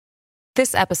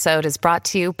This episode is brought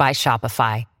to you by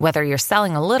Shopify. Whether you're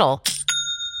selling a little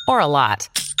or a lot,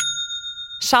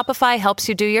 Shopify helps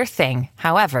you do your thing,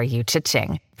 however you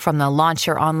cha-ching. From the launch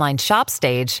your online shop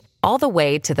stage, all the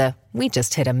way to the we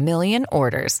just hit 1 million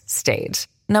orders stage.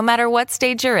 No matter what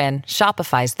stage you're in,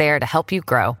 Shopify's there to help you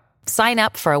grow. Sign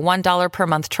up for a $1 per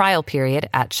month trial period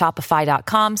at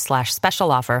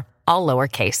shopify.com/special offer, all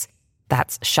lowercase.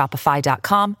 That's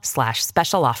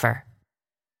shopify.com/special offer.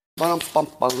 Bum, bum,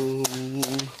 bum.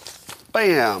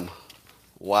 Bam.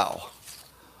 Wow.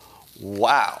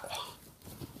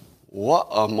 What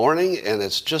a morning, and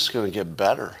it's just going to get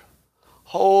better.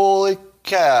 Holy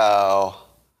cow.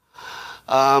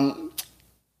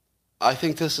 I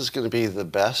think this is going to be the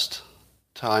best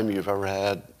time you've ever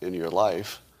had in your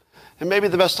life, and maybe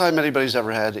the best time anybody's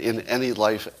ever had in any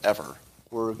life ever.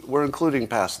 We're including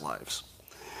past lives.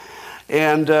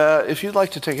 And if you'd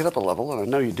like to take it up a level, and I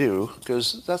know you do,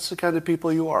 because that's the kind of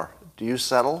people you are. Do you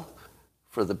settle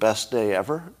for the best day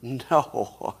ever?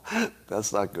 No,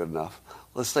 that's not good enough.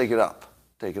 Let's take it up.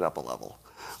 Take it up a level.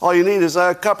 All you need is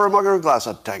a cup or a mug or a glass,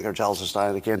 a tankard, chalice, a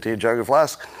stein, a canteen, jug or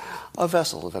flask, a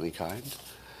vessel of any kind.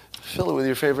 Fill it with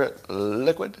your favorite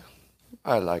liquid.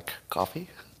 I like coffee.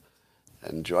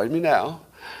 And join me now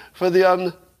for the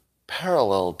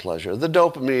unparalleled pleasure, the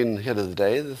dopamine hit of the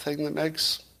day, the thing that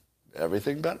makes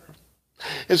everything better.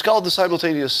 It's called the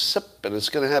simultaneous sip, and it's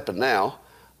going to happen now.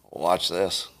 Watch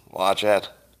this. Watch it.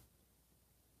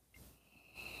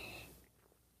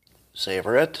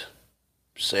 Savor it.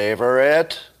 Savor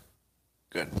it.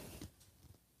 Good.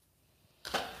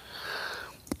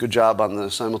 Good job on the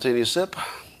simultaneous sip.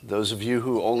 Those of you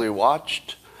who only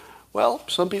watched, well,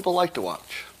 some people like to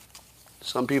watch.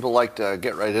 Some people like to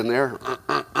get right in there.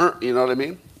 You know what I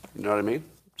mean? You know what I mean?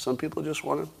 Some people just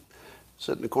want to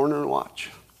sit in the corner and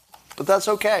watch. But that's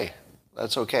okay.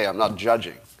 That's okay. I'm not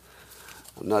judging.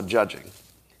 I'm not judging.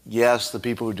 Yes, the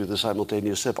people who do the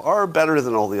simultaneous sip are better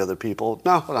than all the other people.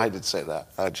 No, I didn't say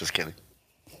that. Just kidding.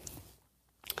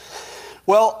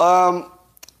 Well,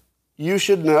 you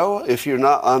should know, if you're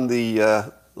not on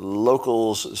the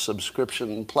Locals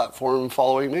subscription platform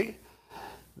following me,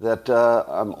 that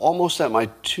I'm almost at my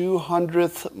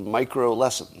 200th micro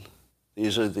lesson.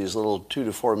 These are these little 2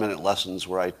 to 4 minute lessons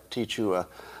where I teach you a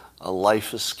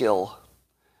life skill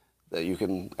that you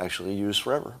can actually use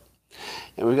forever.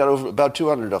 And we've got over about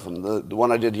 200 of them. The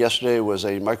one I did yesterday was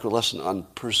a micro lesson on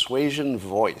persuasion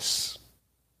voice.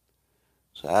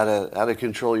 So how to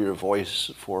control your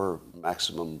voice for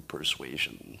maximum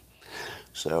persuasion.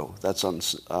 So that's on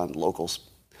Locals.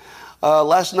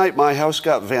 Last night my house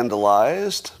got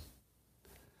vandalized.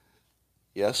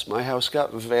 Yes, my house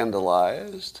got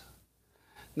vandalized.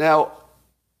 Now,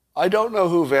 I don't know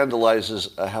who vandalizes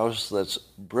a house that's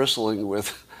bristling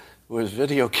with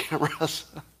video cameras,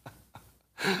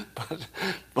 but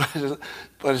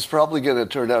it's probably going to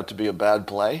turn out to be a bad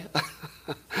play,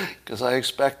 because I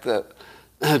expect that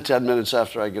 10 minutes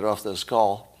after I get off this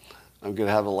call, I'm going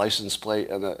to have a license plate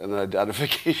and an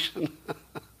identification.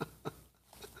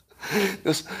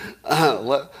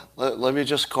 Let me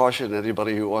just caution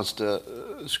anybody who wants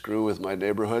to screw with my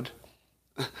neighborhood.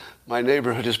 My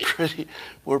neighborhood is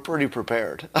we're pretty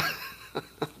prepared.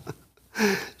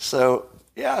 So,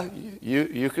 yeah,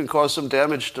 you can cause some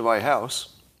damage to my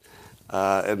house.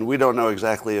 And we don't know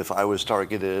exactly if I was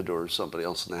targeted or somebody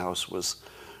else in the house was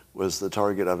the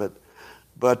target of it.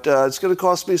 But it's going to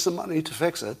cost me some money to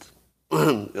fix it.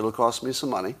 It'll cost me some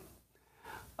money.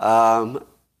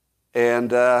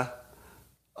 And I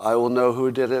will know who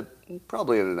did it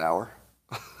probably in an hour.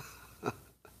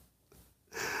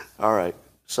 All right.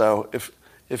 So if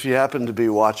you happen to be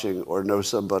watching or know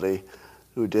somebody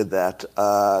who did that,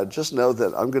 just know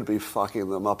that I'm going to be fucking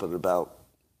them up at about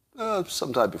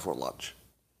sometime before lunch.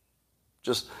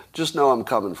 Just know I'm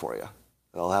coming for you.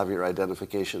 I'll have your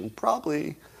identification.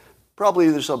 Probably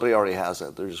either somebody already has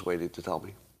it. They're just waiting to tell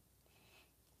me.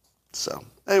 So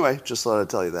anyway, just thought I'd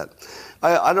tell you that.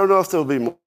 I don't know if there'll be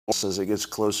more as it gets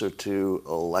closer to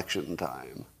election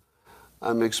time.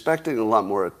 I'm expecting a lot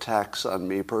more attacks on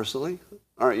me personally.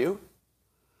 Aren't you?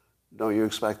 Don't you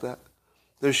expect that?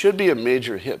 There should be a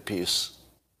major hit piece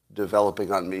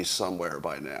developing on me somewhere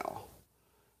by now,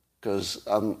 because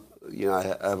I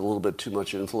have a little bit too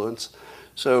much influence.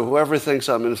 So whoever thinks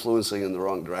I'm influencing in the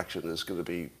wrong direction is going to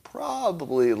be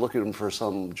probably looking for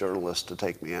some journalist to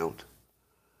take me out.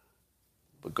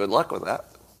 But good luck with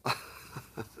that.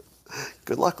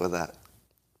 Good luck with that.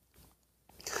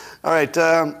 All right.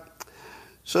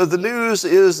 So the news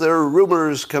is there are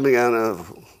rumors coming out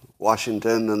of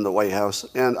Washington and the White House,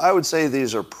 and I would say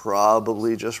these are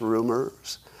probably just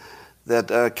rumors,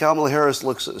 that Kamala Harris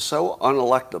looks so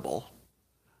unelectable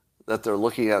that they're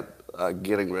looking at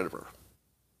getting rid of her.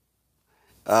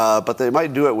 But they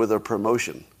might do it with a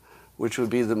promotion, which would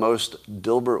be the most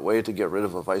Dilbert way to get rid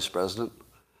of a vice president.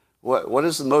 What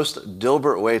is the most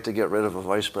Dilbert way to get rid of a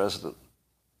vice president?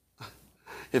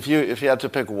 If you had to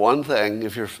pick one thing,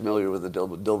 if you're familiar with the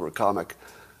Dilbert comic,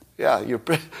 yeah,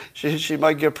 she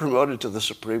might get promoted to the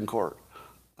Supreme Court.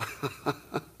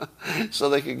 So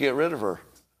they could get rid of her.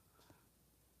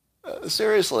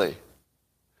 Seriously.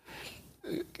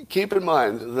 Keep in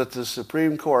mind that the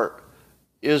Supreme Court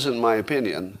is, in my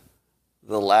opinion,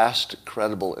 the last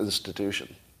credible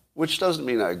institution, which doesn't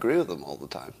mean I agree with them all the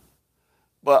time.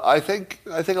 But I think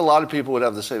a lot of people would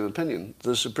have the same opinion.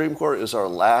 The Supreme Court is our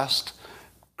last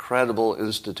credible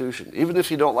institution, even if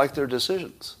you don't like their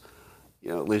decisions.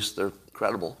 At least they're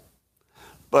credible.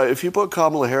 But if you put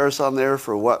Kamala Harris on there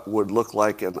for what would look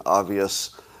like an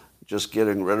obvious just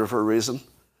getting rid of her reason,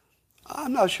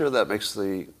 I'm not sure that makes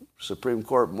the Supreme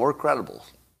Court more credible.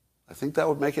 I think that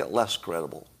would make it less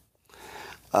credible.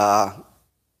 I'm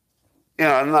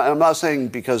not saying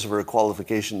because of her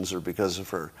qualifications or because of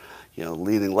her,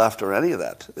 leaning left or any of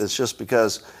that. It's just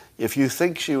because if you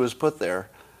think she was put there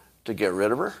to get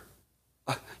rid of her,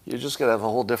 you're just going to have a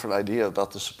whole different idea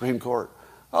about the Supreme Court.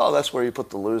 Oh, that's where you put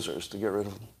the losers to get rid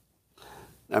of them.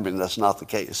 I mean, that's not the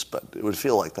case, but it would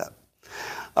feel like that.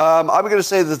 I'm going to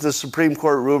say that the Supreme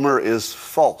Court rumor is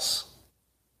false.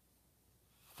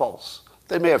 False.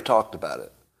 They may have talked about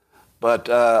it, but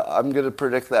I'm going to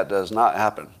predict that does not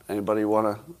happen. Anybody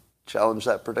want to challenge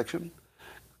that prediction?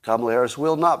 Kamala Harris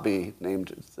will not be named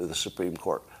to the Supreme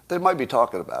Court. They might be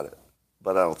talking about it,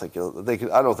 but I don't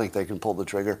think they can pull the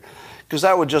trigger, because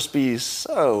that would just be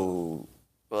so,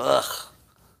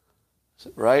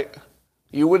 right?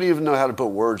 You wouldn't even know how to put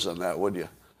words on that, would you?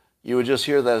 You would just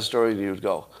hear that story and you would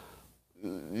go,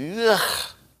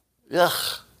 ugh,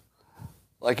 ugh.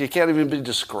 Like it can't even be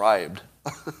described.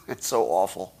 It's so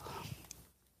awful.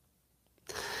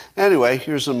 Anyway,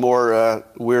 here's some more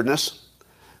weirdness.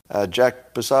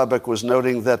 Jack Posobiec was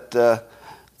noting that the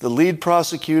lead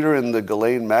prosecutor in the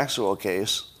Ghislaine Maxwell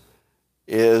case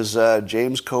is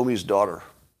James Comey's daughter.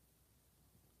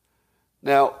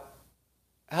 Now,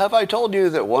 have I told you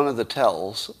that one of the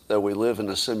tells that we live in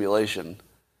a simulation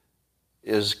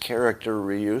is character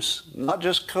reuse? Not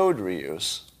just code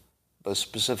reuse, but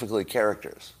specifically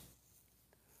characters.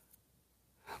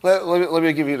 Let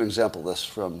me give you an example of this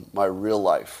from my real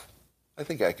life. I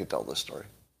think I could tell this story.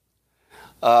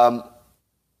 And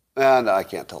I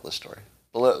can't tell this story.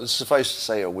 But suffice to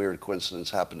say, a weird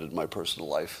coincidence happened in my personal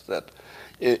life that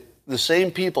the same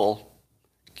people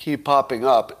keep popping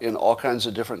up in all kinds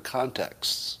of different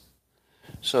contexts.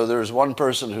 So there's one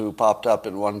person who popped up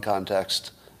in one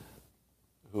context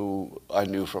who I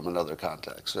knew from another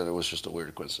context, and it was just a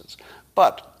weird coincidence.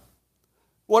 But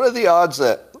what are the odds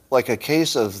that, like, a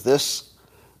case of this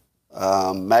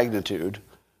magnitude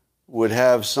would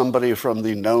have somebody from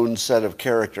the known set of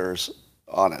characters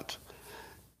on it?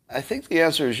 I think the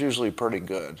answer is usually pretty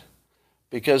good,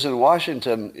 because in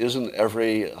Washington, isn't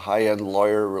every high-end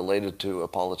lawyer related to a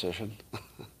politician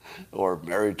or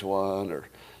married to one or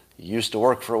used to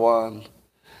work for one?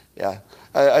 Yeah.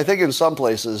 I think in some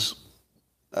places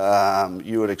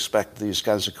you would expect these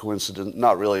kinds of coincidence,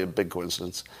 not really a big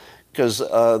coincidence, because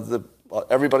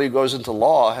everybody who goes into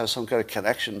law has some kind of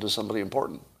connection to somebody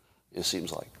important, it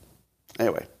seems like.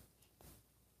 Anyway.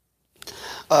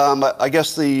 I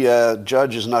guess the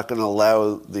judge is not going to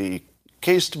allow the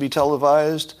case to be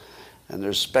televised, and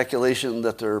there's speculation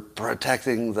that they're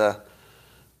protecting the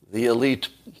elite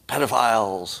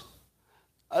pedophiles.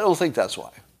 I don't think that's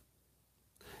why.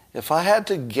 If I had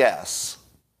to guess,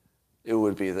 it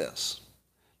would be this.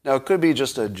 Now, it could be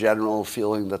just a general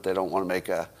feeling that they don't want to make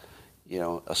a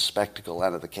spectacle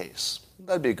out of the case.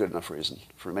 That'd be a good enough reason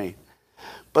for me.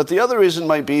 But the other reason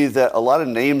might be that a lot of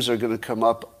names are going to come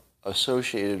up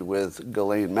associated with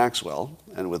Ghislaine Maxwell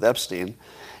and with Epstein,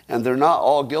 and they're not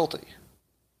all guilty.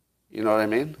 You know what I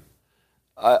mean?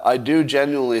 I do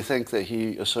genuinely think that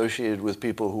he associated with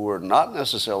people who were not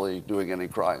necessarily doing any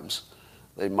crimes.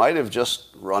 They might have just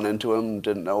run into him,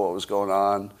 didn't know what was going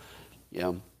on,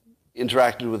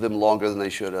 interacted with him longer than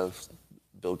they should have.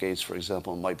 Bill Gates, for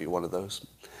example, might be one of those.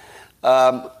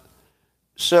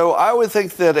 So I would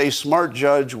think that a smart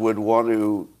judge would want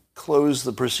to close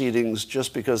the proceedings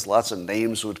just because lots of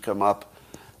names would come up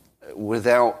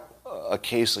without a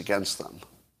case against them.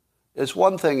 It's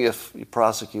one thing if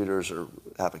prosecutors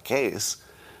have a case,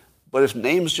 but if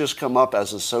names just come up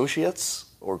as associates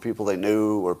or people they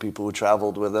knew or people who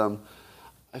traveled with them,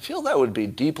 I feel that would be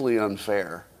deeply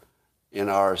unfair in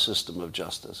our system of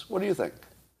justice. What do you think?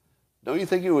 Don't you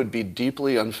think it would be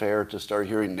deeply unfair to start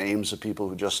hearing names of people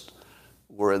who just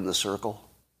were in the circle?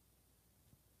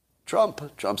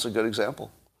 Trump's a good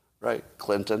example, right?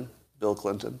 Clinton, Bill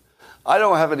Clinton. I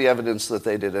don't have any evidence that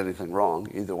they did anything wrong,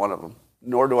 either one of them,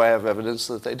 nor do I have evidence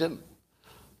that they didn't.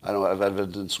 I don't have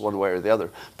evidence one way or the other.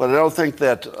 But I don't think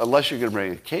that, unless you're going to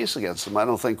bring a case against them, I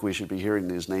don't think we should be hearing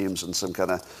these names in some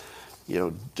kind of,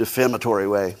 defamatory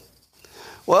way.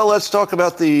 Well, let's talk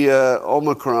about the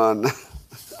Omicron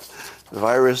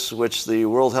virus, which the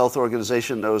World Health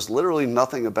Organization knows literally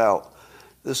nothing about.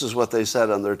 This is what they said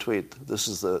on their tweet. This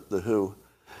is the WHO.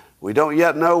 We don't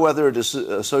yet know whether it is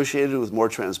associated with more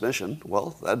transmission.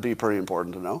 Well, that'd be pretty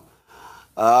important to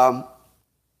know.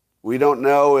 We don't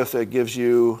know if it gives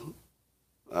you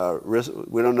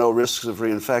we don't know risks of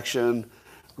reinfection,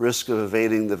 risk of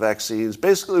evading the vaccines.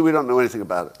 Basically, we don't know anything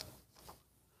about it.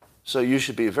 So you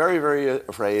should be very, very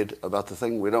afraid about the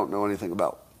thing we don't know anything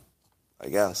about, I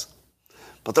guess.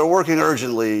 But they're working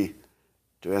urgently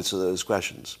to answer those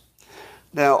questions.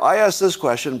 Now, I ask this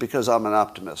question because I'm an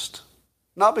optimist.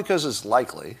 Not because it's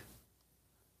likely.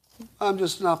 I'm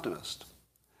just an optimist.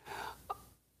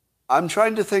 I'm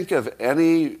trying to think of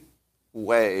any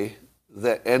way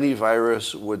that any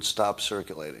virus would stop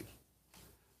circulating.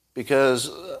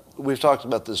 Because we've talked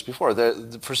about this before.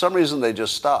 For some reason, they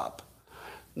just stop.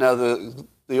 Now,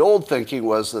 the old thinking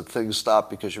was that things stop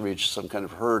because you reach some kind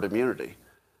of herd immunity.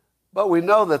 But we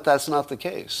know that that's not the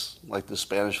case. Like the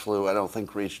Spanish flu, I don't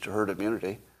think reached herd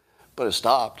immunity, but it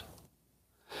stopped.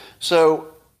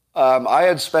 So I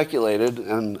had speculated,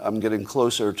 and I'm getting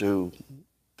closer to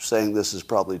saying this is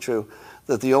probably true,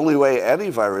 that the only way any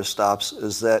virus stops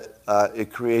is that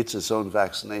it creates its own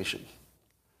vaccination,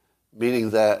 meaning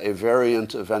that a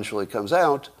variant eventually comes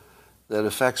out that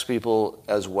affects people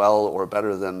as well or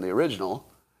better than the original,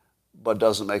 but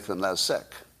doesn't make them that sick,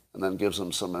 and then gives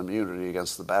them some immunity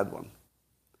against the bad one.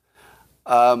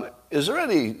 Is there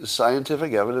any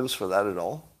scientific evidence for that at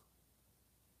all?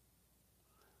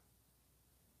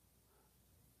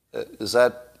 Is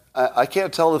that... I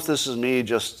can't tell if this is me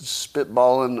just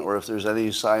spitballing or if there's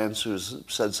any science who's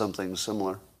said something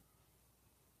similar.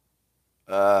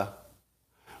 Well,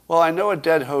 I know a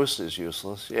dead host is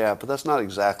useless. Yeah, but that's not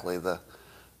exactly the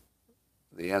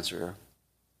answer here.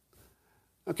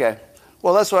 Okay.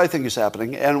 Well, that's what I think is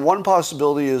happening. And one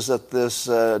possibility is that this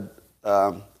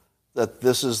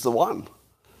is the one.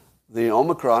 The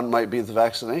Omicron might be the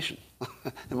vaccination.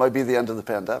 It might be the end of the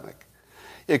pandemic.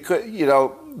 It could,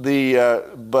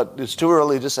 but it's too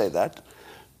early to say that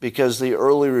because the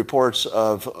early reports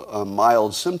of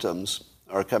mild symptoms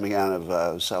are coming out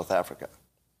of South Africa.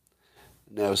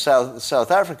 Now,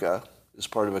 South Africa is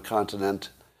part of a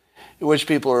continent in which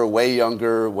people are way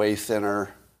younger, way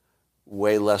thinner,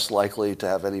 way less likely to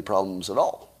have any problems at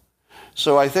all.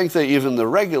 So I think that even the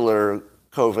regular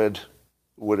COVID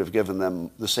would have given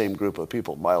them the same group of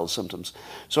people, mild symptoms.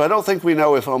 So I don't think we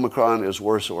know if Omicron is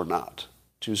worse or not.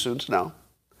 Too soon to know.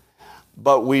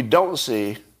 But we don't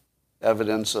see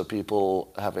evidence of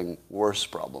people having worse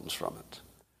problems from it.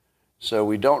 So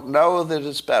we don't know that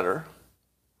it's better,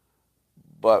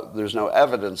 but there's no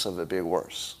evidence of it being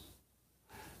worse.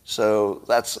 So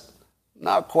that's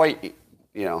not quite,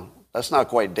 that's not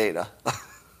quite data.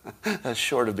 That's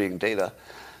short of being data.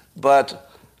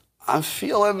 But I'm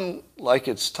feeling like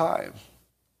it's time.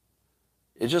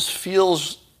 It just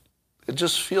feels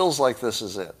like this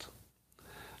is it.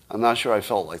 I'm not sure I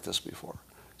felt like this before.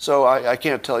 So I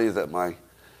can't tell you that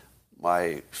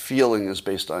my feeling is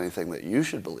based on anything that you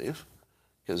should believe,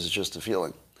 because it's just a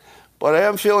feeling. But I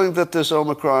am feeling that this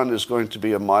Omicron is going to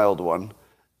be a mild one,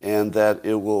 and that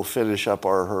it will finish up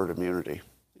our herd immunity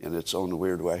in its own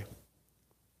weird way.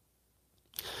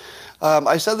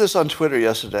 I said this on Twitter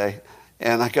yesterday,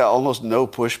 and I got almost no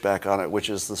pushback on it, which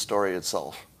is the story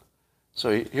itself.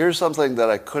 So here's something that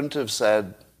I couldn't have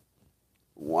said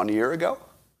 1 year ago.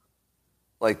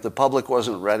 Like, the public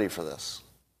wasn't ready for this.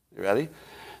 You ready?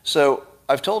 So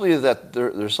I've told you that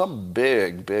there's some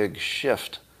big, big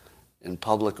shift in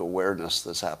public awareness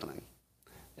that's happening.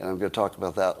 And I'm going to talk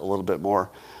about that a little bit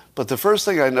more. But the first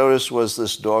thing I noticed was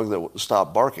this dog that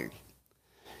stopped barking.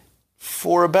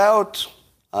 For about,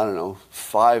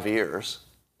 5 years,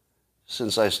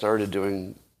 since I started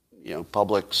doing,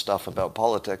 public stuff about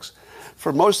politics,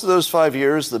 for most of those 5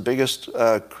 years, the biggest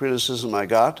criticism I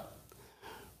got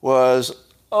was,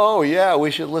 oh, yeah,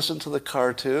 we should listen to the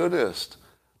cartoonist.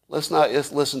 Let's not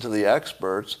listen to the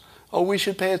experts. Oh, we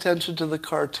should pay attention to the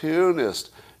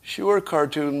cartoonist. Sure,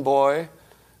 cartoon boy.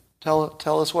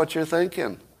 Tell us what you're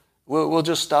thinking. We'll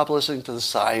just stop listening to the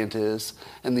scientists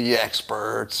and the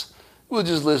experts. We'll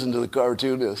just listen to the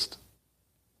cartoonist.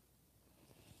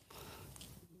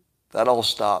 That all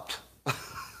stopped.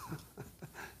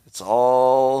 It's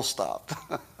all stopped.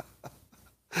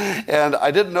 And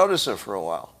I didn't notice it for a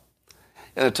while.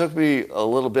 And it took me a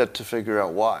little bit to figure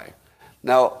out why.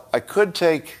 Now, I could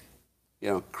take,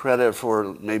 credit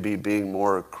for maybe being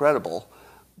more credible,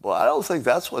 but I don't think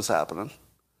that's what's happening.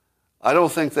 I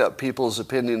don't think that people's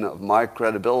opinion of my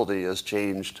credibility has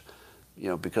changed,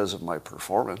 because of my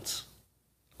performance.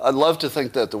 I'd love to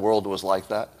think that the world was like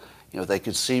that. They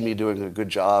could see me doing a good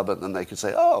job, and then they could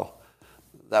say, oh,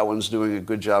 that one's doing a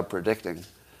good job predicting,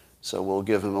 so we'll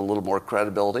give him a little more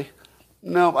credibility.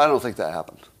 No, I don't think that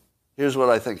happened. Here's what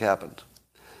I think happened.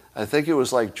 I think it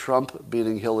was like Trump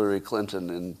beating Hillary Clinton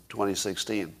in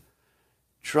 2016.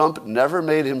 Trump never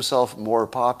made himself more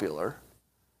popular.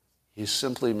 He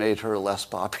simply made her less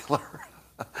popular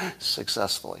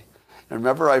successfully. And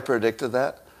remember I predicted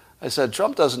that? I said,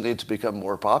 Trump doesn't need to become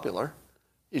more popular.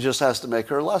 He just has to make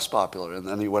her less popular. And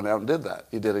then he went out and did that.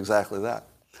 He did exactly that.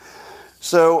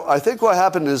 So I think what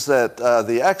happened is that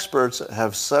the experts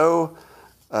have so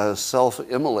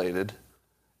self-immolated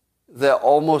that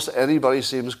almost anybody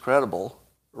seems credible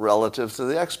relative to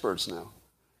the experts now.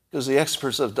 Because the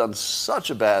experts have done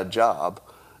such a bad job,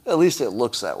 at least it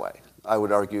looks that way. I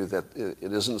would argue that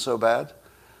it isn't so bad,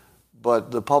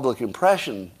 but the public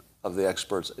impression of the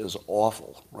experts is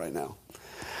awful right now.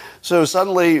 So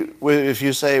suddenly, if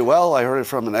you say, well, I heard it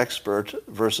from an expert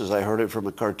versus I heard it from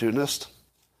a cartoonist,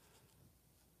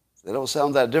 they don't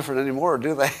sound that different anymore,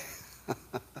 do they?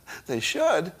 They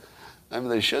should.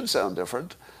 They should sound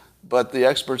different. But the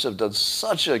experts have done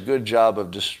such a good job of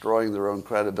destroying their own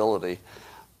credibility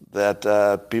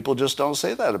that people just don't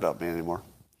say that about me anymore.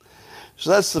 So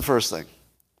that's the first thing.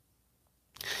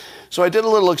 So I did a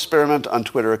little experiment on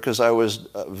Twitter because I was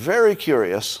very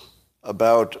curious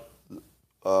about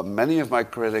many of my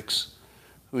critics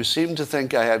who seemed to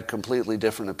think I had completely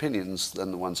different opinions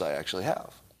than the ones I actually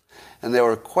have. And they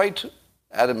were quite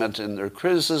adamant in their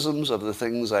criticisms of the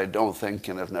things I don't think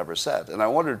and have never said. And I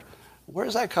wondered,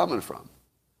 where's that coming from?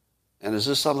 And is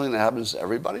this something that happens to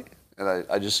everybody? And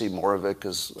I just see more of it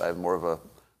because I have more of a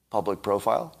public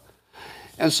profile.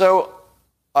 And so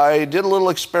I did a little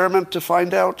experiment to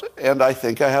find out, and I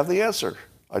think I have the answer.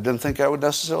 I didn't think I would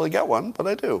necessarily get one, but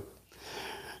I do.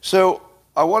 So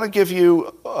I want to give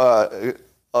you,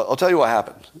 I'll tell you what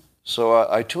happened. So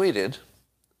I tweeted,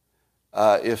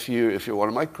 if you're one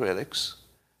of my critics,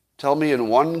 tell me in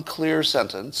one clear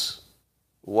sentence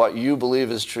what you believe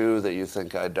is true that you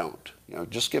think I don't.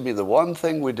 Just give me the one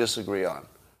thing we disagree on.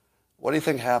 What do you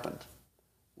think happened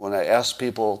when I asked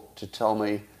people to tell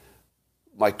me,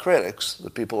 my critics, the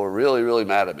people who are really, really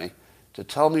mad at me, to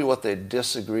tell me what they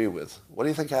disagree with? What do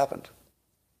you think happened?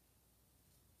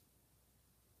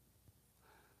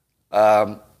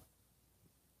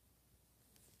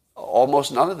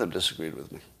 Almost none of them disagreed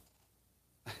with me.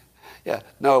 Yeah,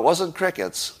 no, it wasn't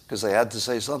crickets, because they had to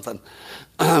say something.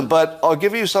 But I'll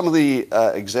give you some of the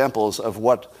examples of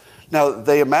what... Now,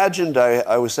 they imagined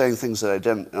I was saying things that I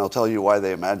didn't, and I'll tell you why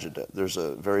they imagined it. There's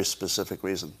a very specific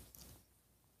reason.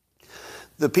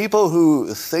 The people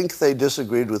who think they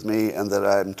disagreed with me and that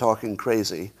I'm talking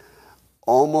crazy,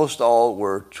 almost all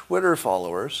were Twitter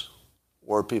followers,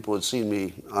 or people who had seen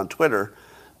me on Twitter,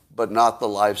 but not the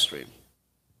live stream.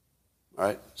 All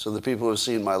right? So the people who have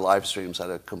seen my live streams had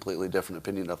a completely different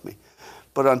opinion of me.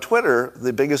 But on Twitter,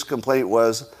 the biggest complaint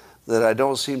was that I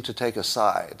don't seem to take a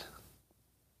side.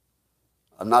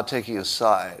 I'm not taking a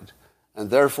side, and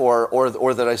therefore,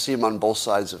 or that I seem on both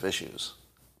sides of issues.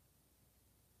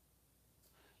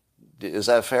 Is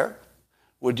that fair?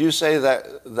 Would you say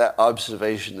that that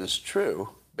observation is true,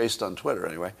 based on Twitter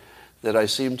anyway, that I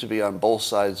seem to be on both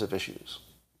sides of issues?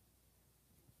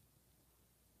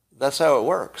 That's how it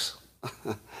works.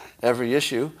 Every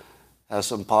issue has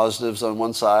some positives on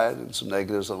one side and some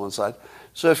negatives on one side.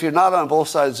 So if you're not on both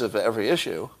sides of every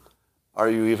issue,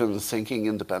 are you even thinking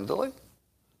independently?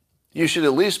 You should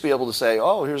at least be able to say,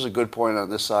 oh, here's a good point on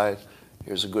this side,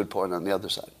 here's a good point on the other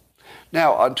side.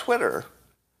 Now, on Twitter,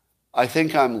 I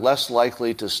think I'm less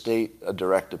likely to state a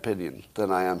direct opinion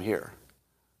than I am here.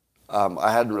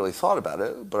 I hadn't really thought about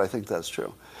it, but I think that's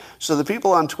true. So the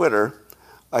people on Twitter,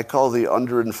 I call the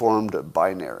underinformed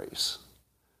binaries.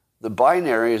 The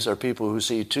binaries are people who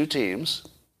see two teams,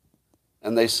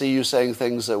 and they see you saying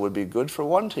things that would be good for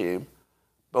one team,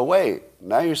 but wait,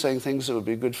 now you're saying things that would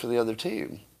be good for the other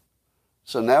team.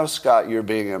 So now, Scott, you're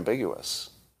being ambiguous.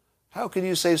 How can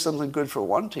you say something good for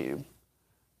one team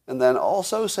and then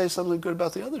also say something good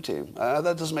about the other team?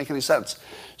 That doesn't make any sense.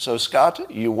 So, Scott,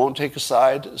 you won't take a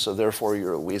side, so therefore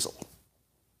you're a weasel.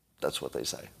 That's what they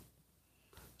say.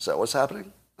 Is that what's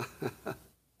happening?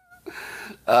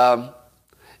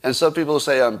 And some people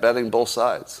say I'm betting both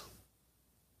sides.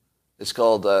 It's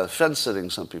called fence sitting,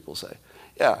 some people say.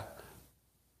 Yeah,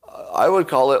 I would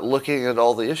call it looking at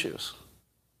all the issues.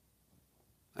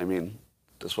 I mean,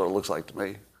 that's what it looks like to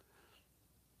me.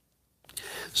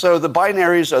 So the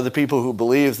binaries are the people who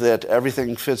believe that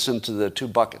everything fits into the two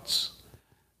buckets.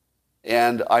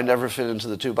 And I never fit into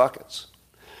the two buckets.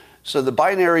 So the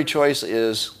binary choice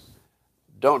is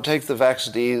don't take the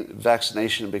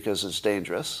vaccination because it's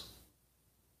dangerous,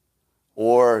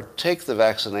 or take the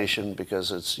vaccination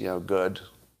because it's good,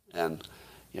 and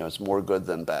it's more good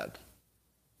than bad.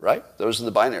 Right? Those are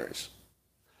the binaries.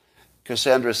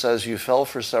 Cassandra says you fell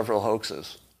for several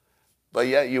hoaxes, but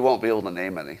yet you won't be able to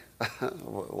name any.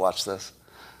 Watch this.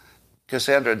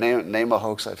 Cassandra, name a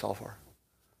hoax I fell for.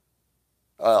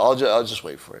 I'll just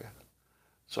wait for you.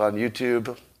 So on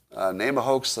YouTube, name a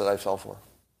hoax that I fell for.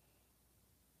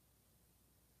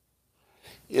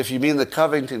 If you mean the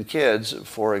Covington kids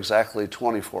for exactly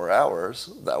 24 hours,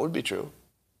 that would be true.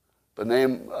 But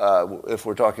name, if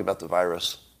we're talking about the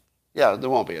virus, yeah, there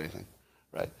won't be anything,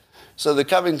 right? So the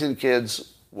Covington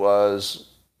kids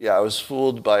I was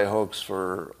fooled by a hoax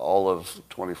for all of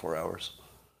 24 hours.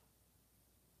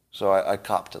 So I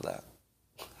copped to that.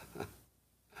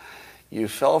 You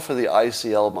fell for the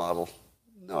ICL model.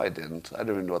 No, I didn't. I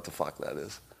don't even know what the fuck that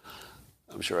is.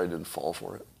 I'm sure I didn't fall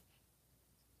for it.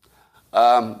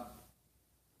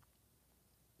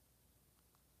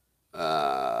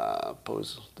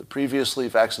 The previously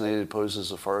vaccinated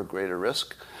poses a far greater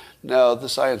risk. No, the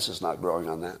science is not growing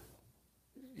on that.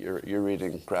 You're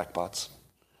reading crackpots.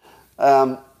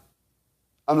 I'm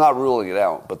not ruling it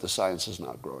out, but the science is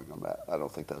not growing on that. I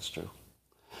don't think that's true.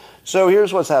 So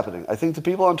here's what's happening. I think the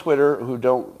people on Twitter who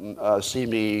don't see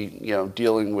me,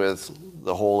 dealing with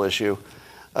the whole issue,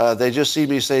 they just see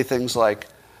me say things like,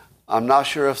 I'm not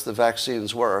sure if the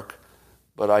vaccines work,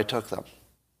 but I took them.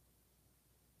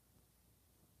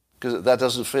 Because that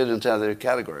doesn't fit into either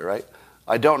category, right?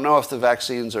 I don't know if the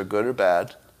vaccines are good or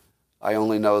bad. I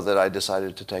only know that I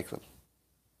decided to take them.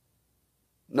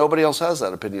 Nobody else has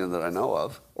that opinion that I know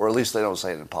of, or at least they don't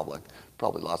say it in public.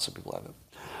 Probably lots of people have it.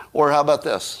 Or how about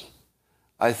this?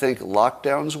 I think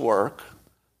lockdowns work,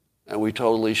 and we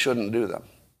totally shouldn't do them.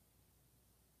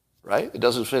 Right? It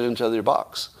doesn't fit into their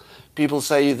box. People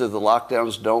say either the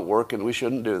lockdowns don't work and we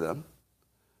shouldn't do them,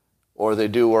 or they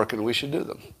do work and we should do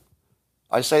them.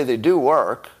 I say they do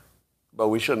work, but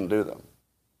we shouldn't do them.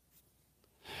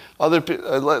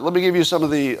 Let me give you some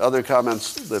of the other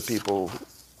comments that people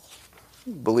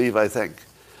believe I think.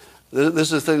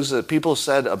 This is things that people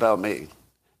said about me.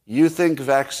 You think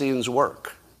vaccines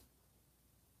work.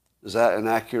 Is that an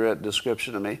accurate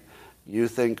description of me? You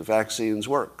think vaccines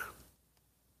work.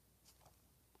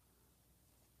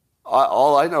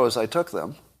 All I know is I took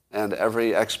them, and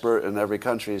every expert in every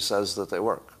country says that they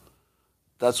work.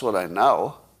 That's what I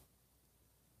know.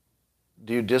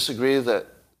 Do you disagree that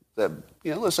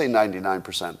let's say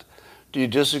 99%. Do you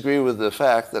disagree with the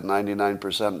fact that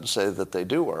 99% say that they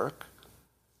do work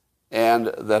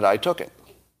and that I took it?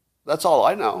 That's all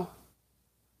I know.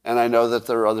 And I know that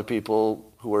there are other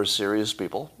people who are serious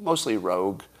people, mostly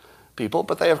rogue people,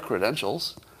 but they have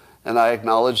credentials. And I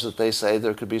acknowledge that they say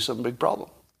there could be some big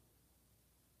problem.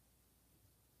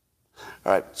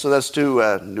 All right, so that's too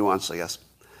nuanced, I guess.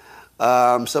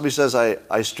 Somebody says,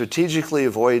 I strategically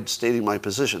avoid stating my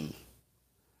position.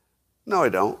 No, I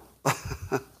don't.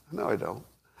 No, I don't.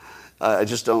 I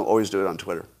just don't always do it on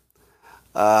Twitter.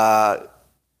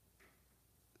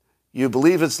 You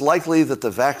believe it's likely that the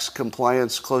vax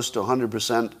compliance close to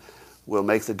 100% will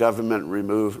make the government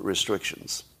remove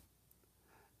restrictions.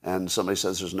 And somebody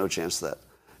says there's no chance of that.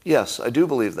 Yes, I do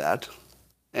believe that.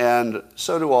 And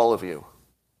so do all of you.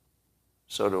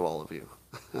 So do all of you.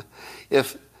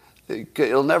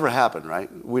 It'll never happen, right?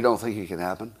 We don't think it can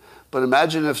happen. But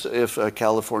imagine if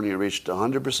California reached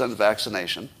 100%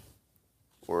 vaccination,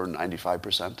 or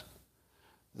 95%,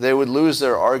 they would lose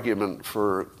their argument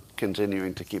for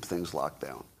continuing to keep things locked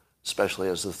down, especially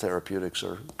as the therapeutics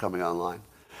are coming online.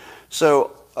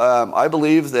 So I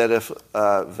believe that if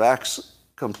vax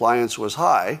compliance was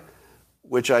high,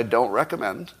 which I don't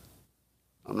recommend,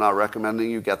 I'm not recommending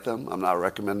you get them. I'm not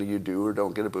recommending you do or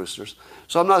don't get a boosters.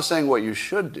 So I'm not saying what you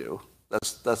should do.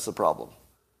 That's the problem.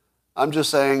 I'm just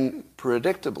saying,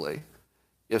 predictably,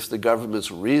 if the government's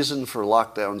reason for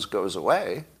lockdowns goes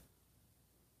away,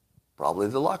 probably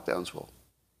the lockdowns will.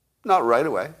 Not right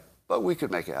away, but we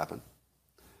could make it happen.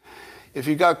 If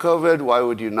you got COVID, why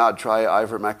would you not try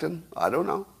ivermectin? I don't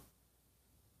know.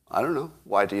 I don't know.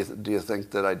 Why do you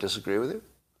think that I disagree with you?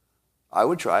 I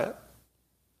would try it.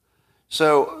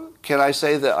 So can I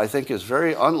say that I think it's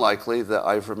very unlikely that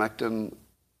ivermectin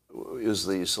is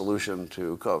the solution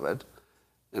to COVID,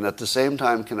 And at the same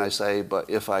time, can I say, but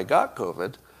if I got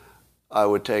COVID, I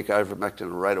would take ivermectin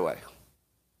right away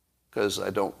because I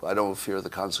don't fear the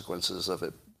consequences of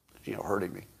it,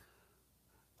 hurting me.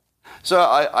 So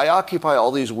I occupy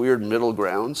all these weird middle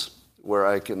grounds where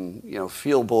I can,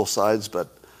 feel both sides,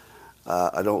 but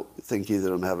I don't think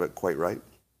either of them have it quite right.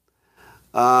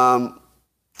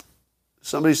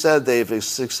 Somebody said they've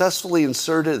successfully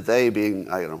inserted, they being,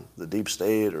 the deep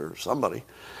state or somebody,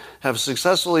 have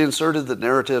successfully inserted the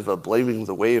narrative of blaming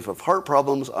the wave of heart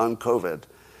problems on COVID.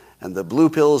 And the blue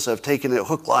pills have taken it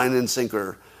hook, line, and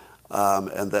sinker,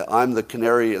 and that I'm the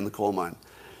canary in the coal mine.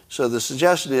 So the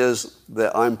suggestion is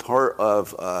that I'm part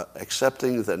of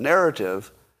accepting the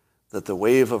narrative that the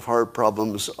wave of heart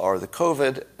problems are the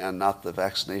COVID and not the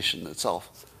vaccination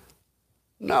itself.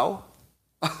 No.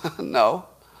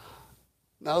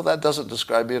 No, that doesn't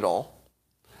describe me at all.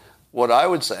 What I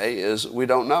would say is we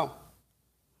don't know.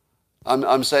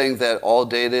 I'm saying that all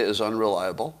data is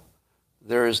unreliable.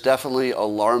 There is definitely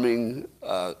alarming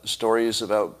stories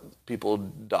about people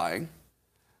dying.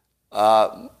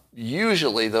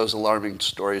 Usually those alarming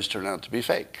stories turn out to be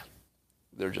fake.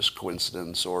 They're just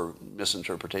coincidence or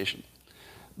misinterpretation.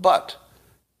 But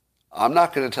I'm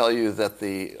not going to tell you that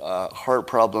the heart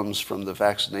problems from the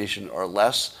vaccination are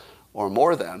less or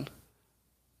more than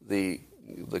the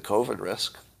COVID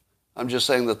risk. I'm just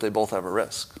saying that they both have a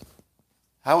risk.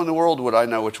 How in the world would I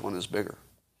know which one is bigger?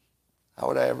 How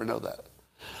would I ever know that?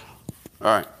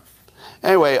 All right.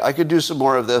 Anyway, I could do some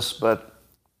more of this, but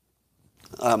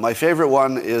my favorite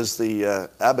one is the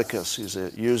Abacus. He's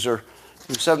a user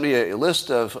who sent me a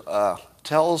list of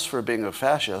tells for being a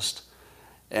fascist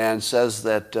and says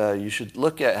that you should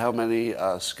look at how many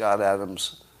Scott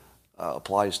Adams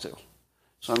applies to.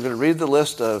 So I'm going to read the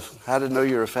list of how to know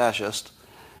you're a fascist,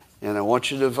 and I want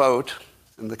you to vote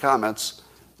in the comments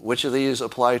which of these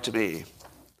apply to me.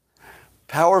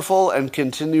 Powerful and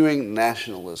continuing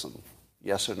nationalism.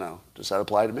 Yes or no? Does that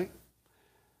apply to me?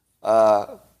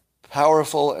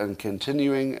 Powerful and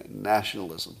continuing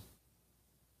nationalism.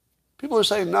 People are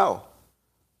saying no.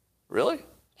 Really?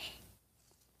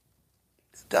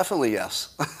 Definitely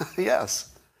yes.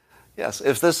 Yes.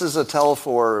 If this is a tell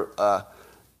for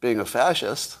being a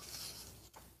fascist,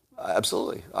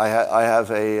 absolutely. I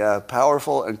have a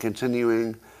powerful and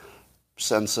continuing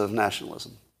sense of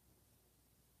nationalism.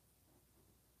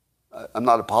 I'm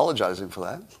not apologizing for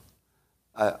that.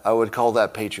 I would call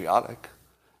that patriotic.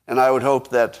 And I would hope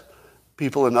that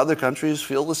people in other countries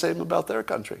feel the same about their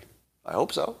country. I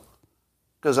hope so.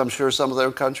 Because I'm sure some of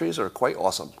their countries are quite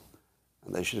awesome.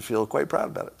 And they should feel quite proud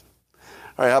about it.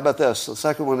 All right, how about this? The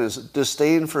second one is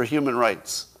disdain for human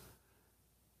rights.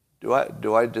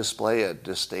 Do I display a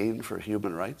disdain for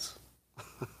human rights?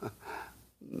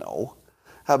 No.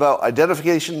 How about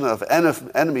identification of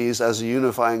enemies as a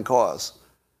unifying cause?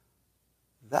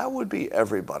 That would be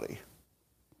everybody,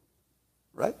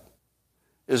 right?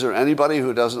 Is there anybody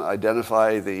who doesn't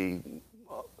identify the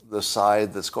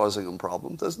side that's causing them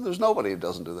problems? There's nobody who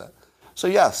doesn't do that. So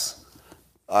yes,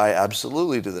 I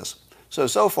absolutely do this.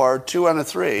 So far, 2 out of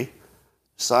 3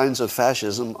 signs of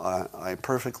fascism I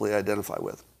perfectly identify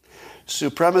with.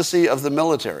 Supremacy of the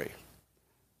military.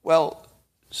 Well,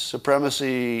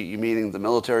 supremacy, meaning the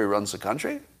military runs the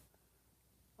country?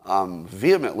 I'm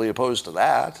vehemently opposed to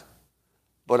that,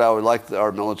 but I would like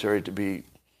our military to be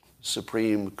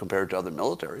supreme compared to other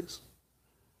militaries.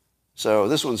 So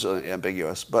this one's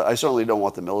ambiguous, but I certainly don't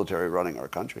want the military running our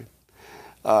country.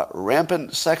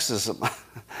 Rampant sexism.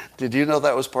 Did you know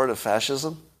that was part of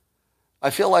fascism? I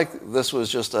feel like this was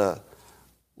just a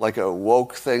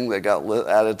woke thing that got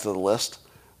added to the list.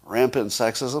 Rampant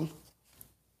sexism.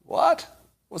 What?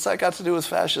 What's that got to do with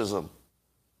fascism?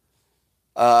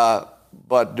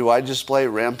 But do I display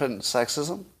rampant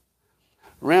sexism?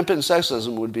 Rampant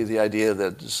sexism would be the idea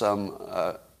that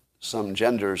some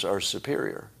genders are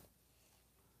superior.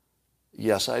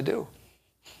 Yes, I do.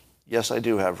 Yes, I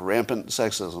do have rampant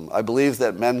sexism. I believe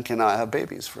that men cannot have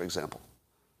babies, for example.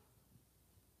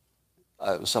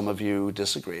 Some of you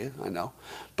disagree, I know.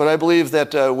 But I believe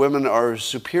that women are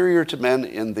superior to men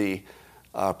in the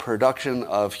production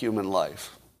of human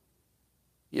life.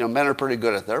 Men are pretty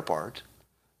good at their part,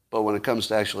 but when it comes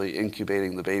to actually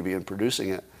incubating the baby and producing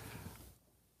it,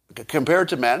 compared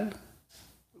to men,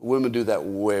 women do that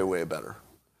way, way better.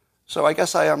 So I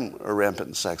guess I am a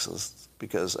rampant sexist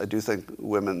because I do think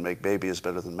women make babies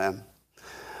better than men.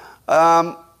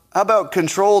 How about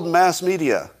controlled mass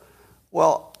media?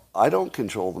 Well, I don't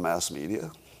control the mass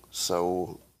media,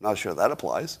 so not sure that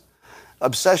applies.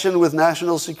 Obsession with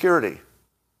national security.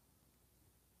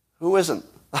 Who isn't?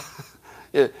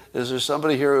 Is there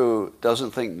somebody here who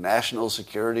doesn't think national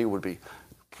security would be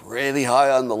pretty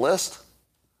high on the list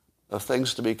of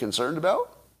things to be concerned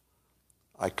about.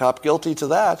 I cop guilty to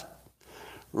that.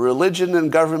 Religion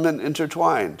and government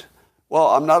intertwined. Well,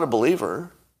 I'm not a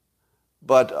believer,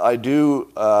 but I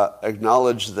do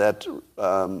acknowledge that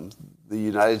the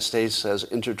United States has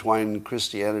intertwined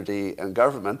Christianity and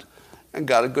government and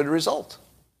got a good result,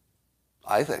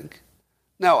 I think.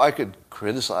 Now, I could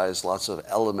criticize lots of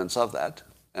elements of that,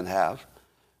 and have,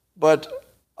 but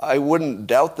I wouldn't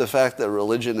doubt the fact that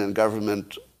religion and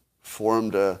government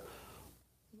formed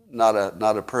not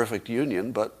a perfect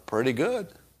union, but pretty good.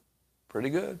 Pretty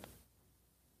good.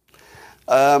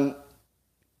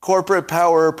 Corporate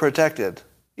power protected.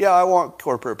 Yeah, I want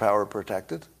corporate power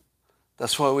protected.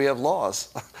 That's why we have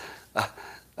laws.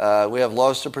 We have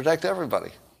laws to protect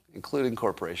everybody, including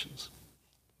corporations.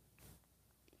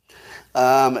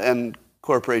 And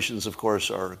corporations, of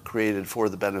course, are created for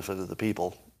the benefit of the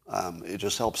people. It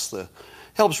just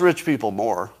helps rich people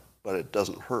more, but it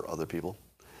doesn't hurt other people,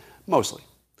 mostly.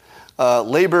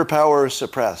 Labor power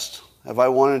suppressed. Have I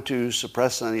wanted to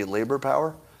suppress any labor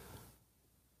power?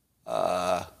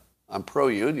 I'm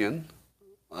pro-union,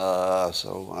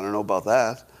 so I don't know about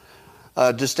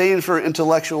that. Disdain for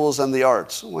intellectuals and the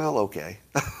arts. Well, okay.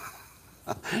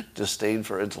 Disdain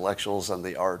for intellectuals and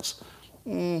the arts.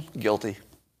 Guilty.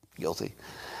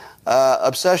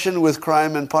 Obsession with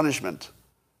crime and punishment.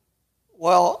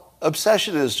 Well,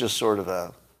 obsession is just sort of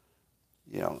a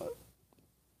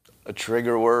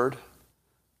trigger word.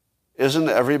 Isn't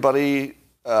everybody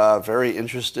very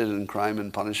interested in crime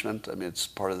and punishment? I mean, it's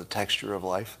part of the texture of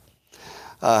life.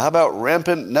 How about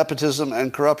rampant nepotism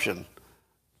and corruption?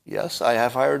 Yes, I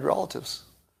have hired relatives.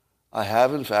 I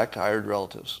have, in fact, hired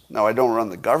relatives. Now, I don't run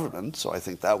the government, so I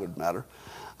think that would matter.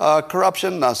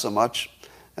 Corruption, not so much.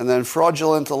 And then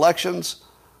fraudulent elections.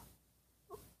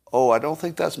 Oh, I don't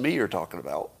think that's me you're talking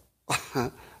about.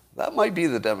 That might be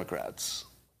the Democrats.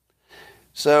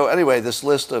 So anyway, this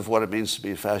list of what it means to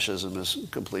be fascism is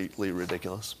completely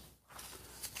ridiculous.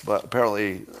 But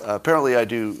apparently I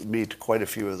do meet quite a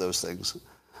few of those things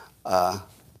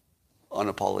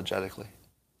unapologetically.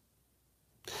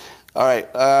 All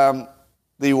right.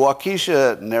 The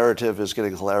Waukesha narrative is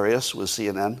getting hilarious with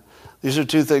CNN. These are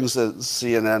two things that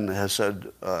CNN has said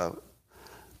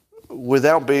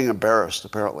without being embarrassed,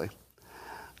 apparently.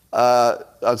 On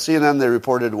CNN, they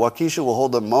reported Waukesha will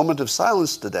hold a moment of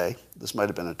silence today. This might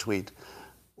have been a tweet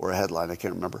or a headline, I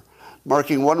can't remember.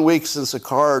 Marking 1 week since a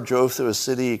car drove through a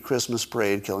city Christmas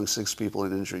parade, killing 6 people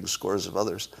and injuring scores of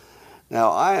others.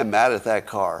 Now, I am mad at that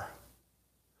car.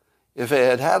 If it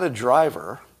had had a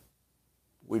driver,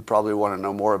 we'd probably want to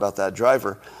know more about that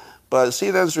driver. But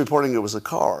CNN's reporting it was a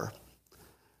car.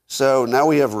 So now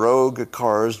we have rogue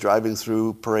cars driving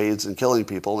through parades and killing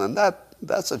people, and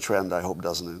that's a trend I hope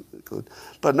doesn't include.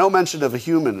 But no mention of a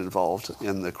human involved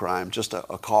in the crime, just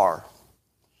a car.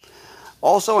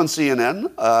 Also on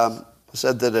CNN,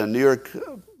 said that a New York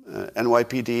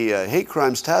NYPD hate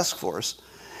crimes task force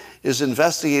is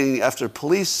investigating after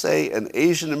police say an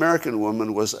Asian American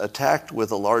woman was attacked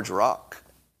with a large rock.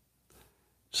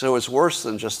 So it's worse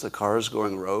than just the cars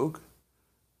going rogue.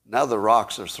 Now the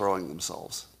rocks are throwing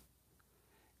themselves.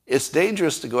 It's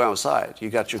dangerous to go outside. You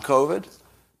got your COVID.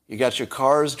 You got your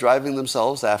cars driving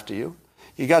themselves after you.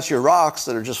 You got your rocks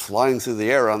that are just flying through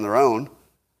the air on their own.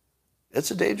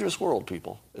 It's a dangerous world,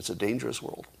 people. It's a dangerous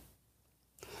world.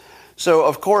 So,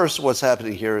 of course, what's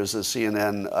happening here is that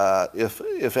CNN,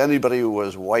 if anybody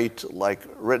was white like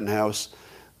Rittenhouse,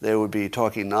 they would be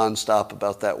talking nonstop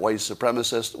about that white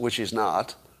supremacist, which he's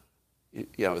not. You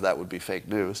know, that would be fake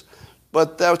news.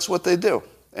 But that's what they do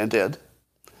and did.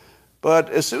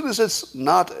 But as soon as it's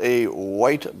not a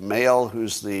white male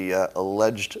who's the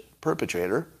alleged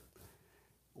perpetrator,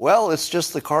 well, it's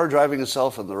just the car driving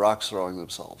itself and the rocks throwing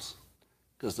themselves.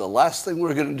 Because the last thing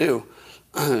we're going to do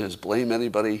is blame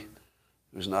anybody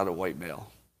who's not a white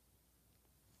male.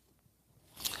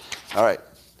 All right.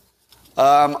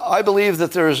 I believe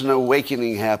that there is an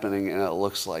awakening happening, and it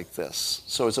looks like this.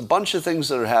 So it's a bunch of things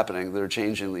that are happening that are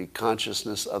changing the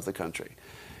consciousness of the country.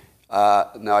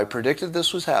 Now, I predicted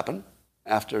this would happen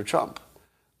after Trump,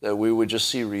 that we would just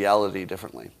see reality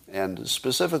differently. And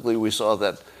specifically, we saw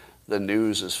that the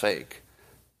news is fake.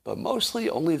 But mostly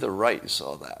only the right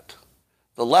saw that.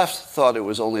 The left thought it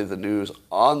was only the news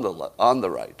on the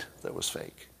right that was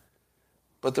fake.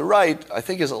 But the right, I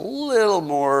think, is a little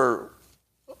more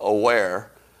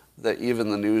aware that even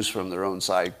the news from their own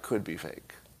side could be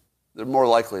fake. They're more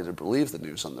likely to believe the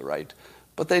news on the right,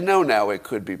 but they know now it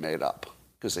could be made up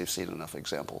because they've seen enough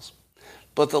examples.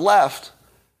 But the left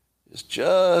is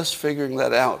just figuring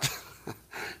that out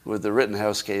with the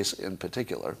Rittenhouse case in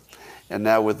particular. And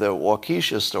now with the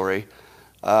Waukesha story,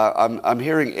 I'm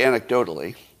hearing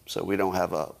anecdotally, so we don't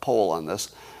have a poll on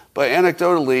this, but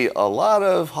anecdotally, a lot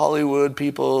of Hollywood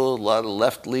people, a lot of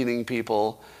left-leaning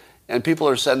people, and people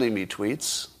are sending me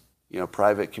tweets,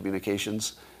 private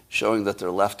communications, showing that their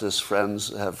leftist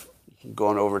friends have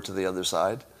gone over to the other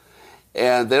side.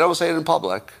 And they don't say it in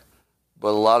public, but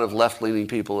a lot of left-leaning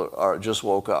people just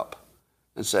woke up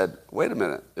and said, wait a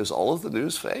minute, is all of the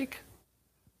news fake?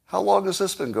 How long has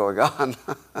this been going on?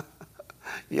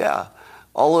 Yeah,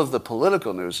 all of the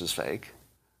political news is fake.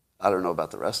 I don't know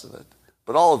about the rest of it,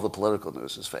 but all of the political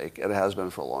news is fake, and it has been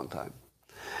for a long time.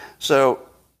 So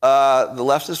the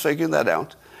left is figuring that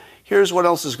out. Here's what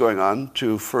else is going on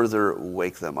to further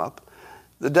wake them up.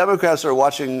 The Democrats are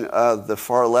watching the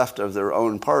far left of their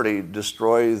own party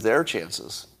destroy their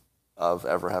chances of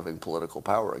ever having political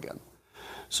power again.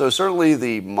 So certainly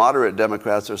the moderate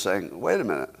Democrats are saying, wait a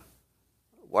minute,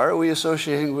 why are we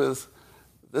associating with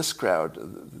this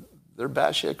crowd? They're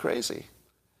batshit crazy.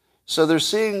 So they're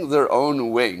seeing their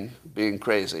own wing being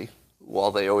crazy,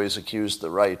 while they always accuse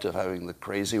the right of having the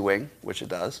crazy wing, which it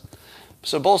does.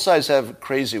 So both sides have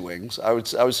crazy wings. I would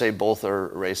say both are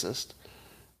racist.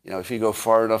 If you go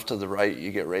far enough to the right,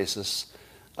 you get racists.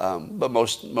 But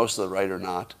most of the right are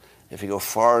not. If you go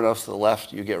far enough to the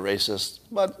left, you get racist.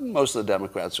 But most of the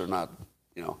Democrats are not,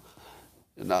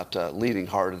 leaning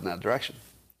hard in that direction.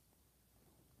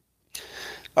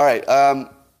 All right.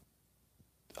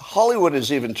 Hollywood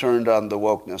has even turned on the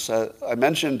wokeness. I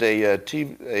mentioned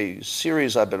a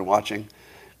series I've been watching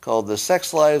called The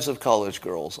Sex Lives of College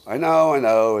Girls. I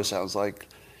know, it sounds like,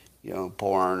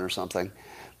 porn or something.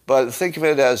 But think of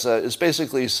it as it's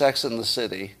basically Sex in the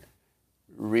City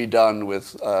redone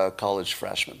with college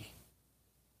freshmen.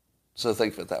 So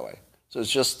think of it that way. So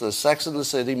it's just the Sex in the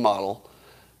City model,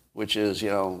 which is,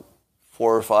 4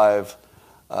 or 5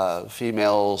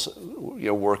 females,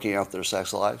 working out their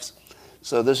sex lives.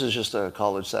 So this is just a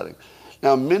college setting.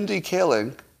 Now, Mindy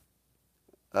Kaling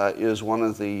is one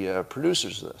of the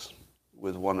producers of this,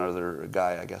 with one other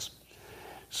guy, I guess.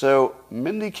 So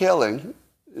Mindy Kaling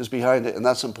is behind it, and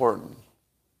that's important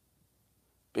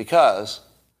because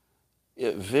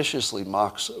it viciously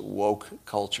mocks woke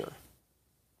culture.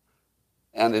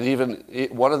 And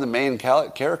one of the main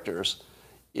characters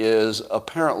is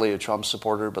apparently a Trump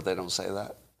supporter, but they don't say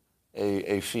that,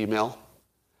 a female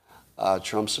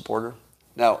Trump supporter.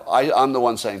 Now, I'm the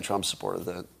one saying Trump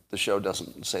supporter. The show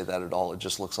doesn't say that at all. It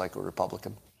just looks like a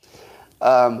Republican.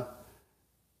 But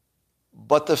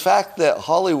the fact that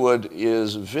Hollywood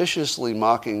is viciously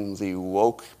mocking the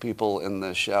woke people in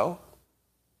the show,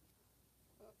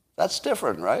 that's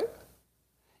different, right?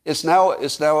 It's now a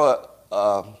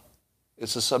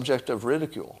subject of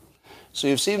ridicule. So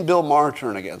you've seen Bill Maher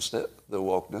turn against it, the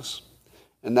wokeness,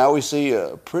 and now we see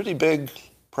a pretty big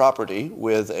property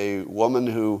with a woman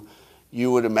who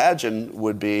you would imagine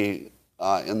would be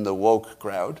in the woke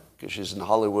crowd because she's in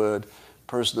Hollywood,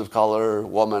 person of color,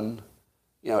 woman.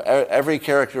 Every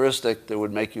characteristic that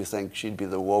would make you think she'd be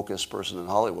the wokest person in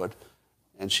Hollywood.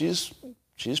 And she's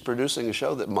producing a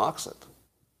show that mocks it.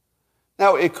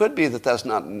 Now, it could be that that's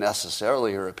not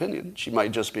necessarily her opinion. She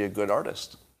might just be a good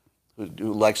artist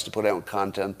who likes to put out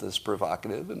content that's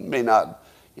provocative and may not,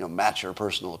 match her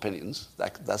personal opinions.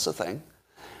 That's a thing.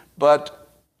 But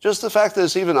just the fact that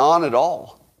it's even on at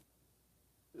all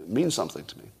means something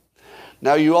to me.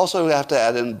 Now, you also have to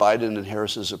add in Biden and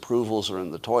Harris's approvals are in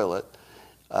the toilet.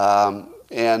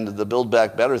 And the Build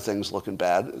Back Better thing's looking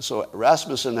bad. So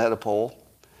Rasmussen had a poll,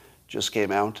 just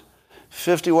came out.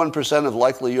 51% of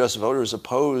likely U.S. voters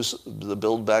oppose the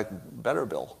Build Back Better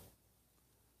bill.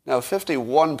 Now,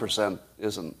 51%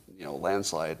 isn't, a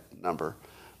landslide number,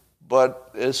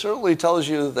 but it certainly tells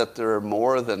you that there are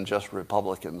more than just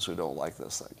Republicans who don't like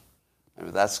this thing. I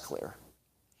mean, that's clear.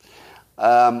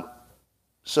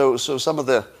 So some of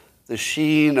the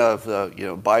sheen of,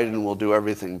 Biden will do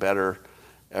everything better.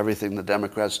 Everything the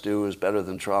Democrats do is better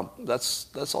than Trump.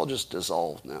 That's all just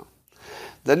dissolved now.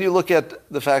 Then you look at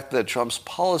the fact that Trump's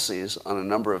policies on a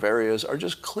number of areas are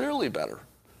just clearly better.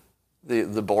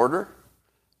 The border,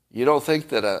 you don't think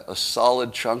that a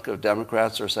solid chunk of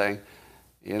Democrats are saying,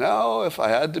 if I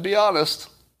had to be honest,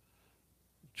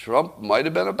 Trump might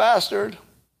have been a bastard,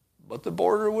 but the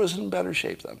border was in better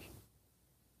shape then.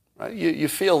 Right? You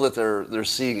feel that they're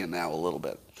seeing it now a little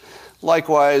bit.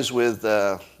 Likewise with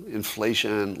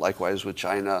inflation, likewise with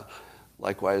China,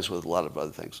 likewise with a lot of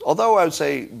other things. Although I would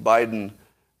say Biden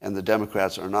and the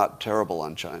Democrats are not terrible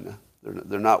on China.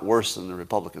 They're not worse than the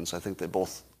Republicans. I think they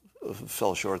both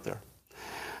fell short there.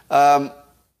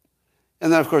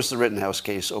 And then, of course, the Rittenhouse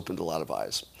case opened a lot of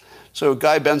eyes. So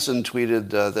Guy Benson tweeted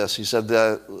this. He said,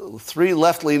 3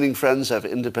 left-leaning friends have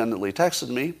independently texted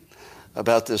me.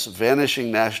 about this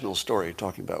vanishing national story,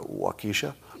 talking about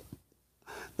Waukesha,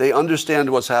 they understand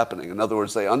what's happening. In other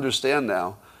words, they understand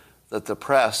now that the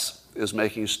press is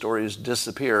making stories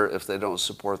disappear if they don't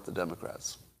support the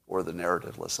Democrats, or the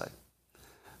narrative, let's say.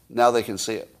 Now they can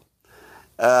see it.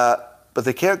 But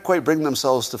they can't quite bring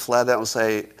themselves to flat out and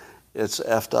say, it's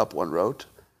effed up, one wrote.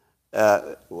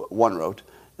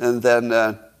 And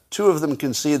then two of them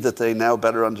concede that they now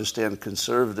better understand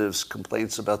conservatives'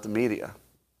 complaints about the media.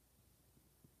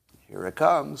 Here it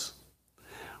comes.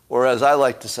 Or as I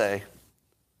like to say,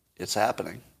 it's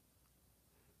happening.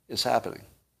 It's happening.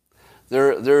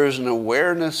 There is an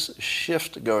awareness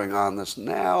shift going on that's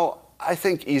now, I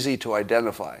think, easy to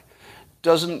identify.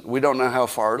 We don't know how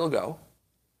far it'll go.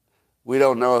 We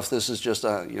don't know if this is just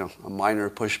a minor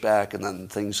pushback and then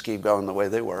things keep going the way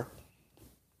they were.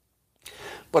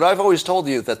 But I've always told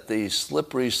you that the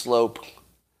slippery slope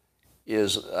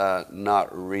is not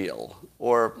real.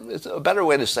 Or it's a better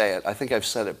way to say it. I think I've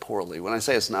said it poorly. When I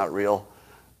say it's not real,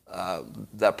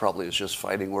 that probably is just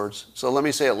fighting words. So let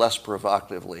me say it less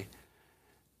provocatively.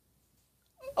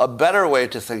 A better way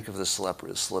to think of the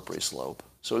slippery slope.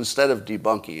 So instead of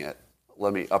debunking it,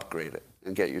 let me upgrade it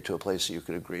and get you to a place you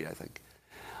could agree, I think.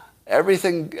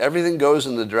 Everything goes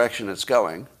in the direction it's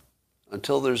going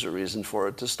until there's a reason for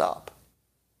it to stop.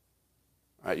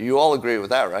 Right? You all agree with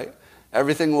that, right?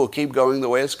 Everything will keep going the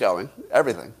way it's going,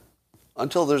 everything,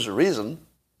 until there's a reason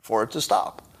for it to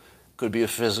stop. Could be a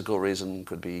physical reason,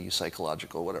 could be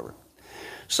psychological, whatever.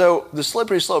 So the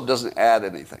slippery slope doesn't add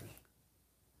anything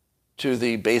to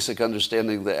the basic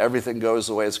understanding that everything goes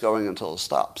the way it's going until it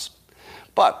stops.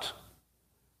 But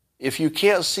if you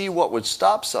can't see what would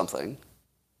stop something,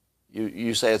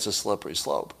 you say it's a slippery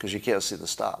slope because you can't see the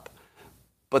stop.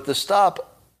 But the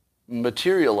stop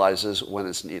materializes when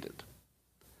it's needed.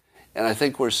 And I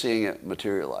think we're seeing it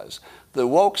materialize. The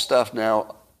woke stuff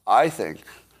now, I think,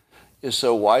 is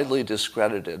so widely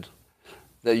discredited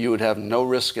that you would have no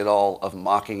risk at all of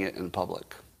mocking it in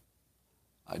public.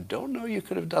 I don't know you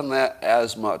could have done that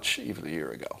as much even a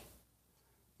year ago.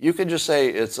 You could just say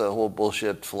it's a whole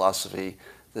bullshit philosophy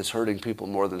that's hurting people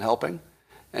more than helping.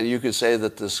 And you could say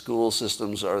that the school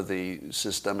systems are the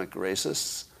systemic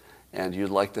racists and you'd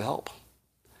like to help.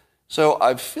 So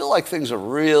I feel like things have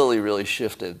really, really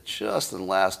shifted just in the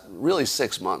last, really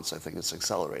 6 months. I think it's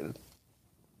accelerated.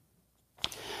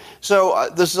 So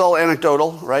this is all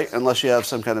anecdotal, right? Unless you have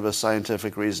some kind of a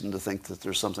scientific reason to think that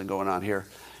there's something going on here.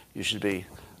 You should be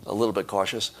a little bit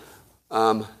cautious.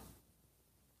 It's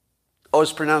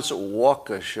pronounced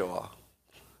Waukesha.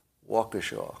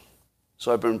 Waukesha.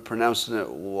 So I've been pronouncing it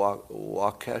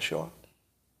Waukesha.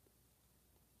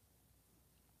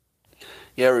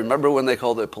 Yeah, remember when they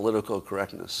called it political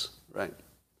correctness, right?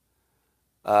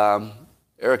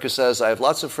 Erica says, I have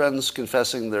lots of friends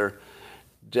confessing their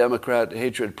Democrat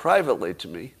hatred privately to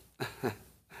me.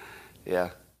 Yeah.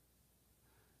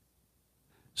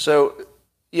 So,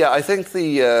 yeah, I think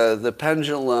the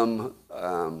pendulum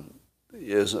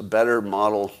is a better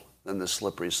model than the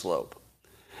slippery slope.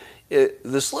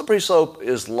 The slippery slope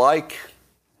is like,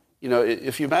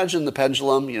 if you imagine the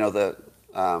pendulum,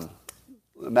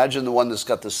 imagine the one that's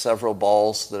got the several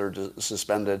balls that are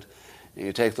suspended, and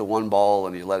you take the one ball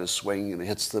and you let it swing and it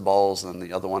hits the balls, and then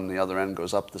the other one on the other end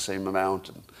goes up the same amount,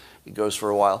 and it goes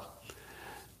for a while.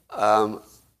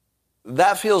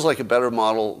 That feels like a better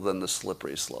model than the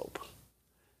slippery slope,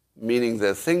 meaning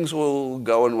that things will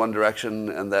go in one direction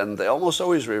and then they almost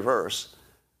always reverse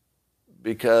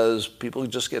because people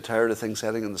just get tired of things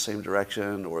heading in the same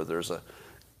direction, or there's a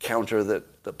counter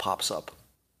that pops up.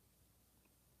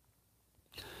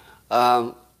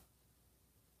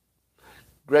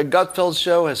 Greg Gutfeld's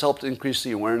show has helped increase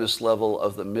the awareness level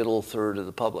of the middle third of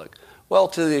the public. Well,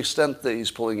 to the extent that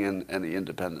he's pulling in any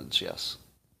independents, yes.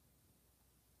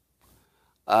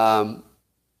 All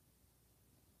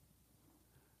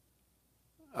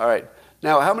right.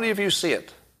 Now, how many of you see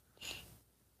it?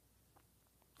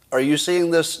 Are you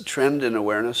seeing this trend in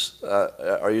awareness?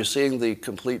 Are you seeing the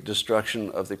complete destruction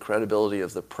of the credibility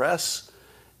of the press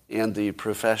and the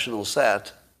professional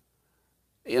set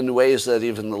in ways that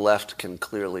even the left can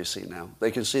clearly see now?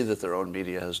 They can see that their own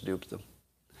media has duped them.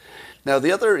 Now,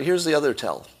 here's the other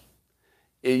tell.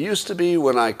 It used to be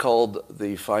when I called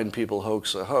the Fine People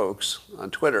hoax a hoax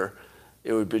on Twitter,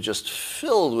 it would be just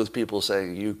filled with people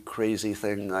saying, you crazy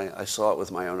thing, I saw it with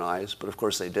my own eyes. But of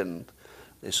course they didn't.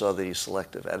 They saw the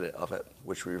selective edit of it,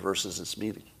 which reverses its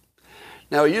meaning.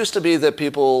 Now, it used to be that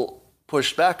people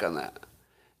pushed back on that.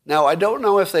 Now, I don't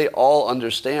know if they all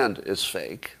understand it's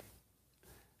fake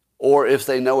or if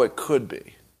they know it could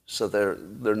be. So they're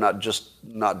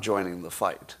not joining the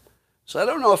fight. So I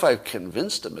don't know if I've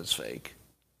convinced them it's fake.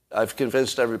 I've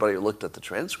convinced everybody who looked at the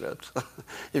transcript.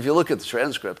 If you look at the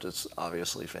transcript, it's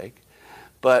obviously fake.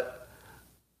 But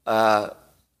I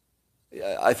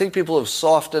think people have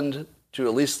softened to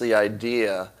at least the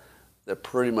idea that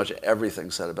pretty much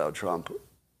everything said about Trump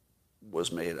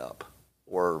was made up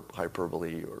or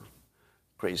hyperbole or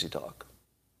crazy talk.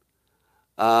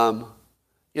 The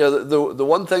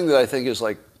one thing that I think is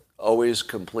like always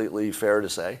completely fair to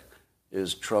say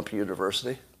is Trump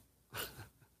University.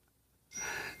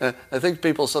 I think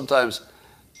people sometimes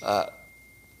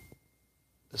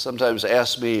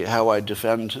ask me how I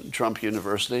defend Trump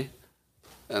University,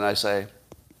 and I say,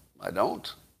 I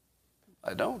don't.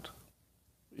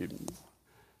 You can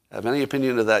have any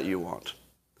opinion of that you want.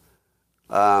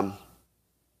 I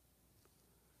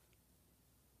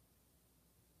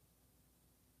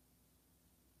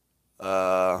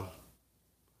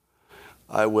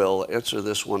will answer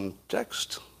this one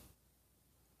text.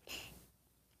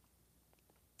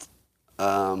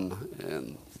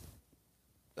 And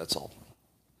that's all.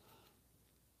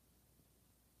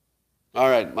 All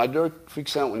right, my dog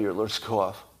freaks out when your alerts go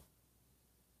off.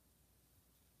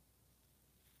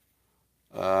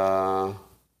 The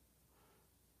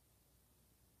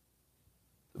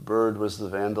bird was the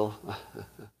vandal.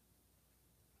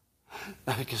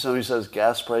 Because somebody says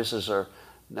gas prices are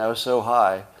now so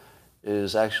high, it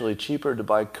is actually cheaper to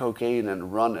buy cocaine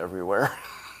and run everywhere.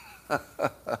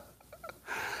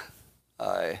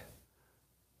 I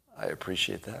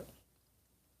appreciate that.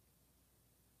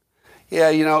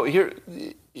 Yeah, here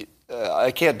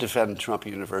I can't defend Trump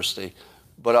University,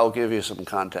 but I'll give you some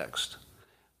context.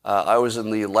 I was in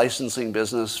the licensing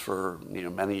business for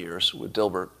many years with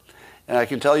Dilbert, and I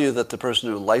can tell you that the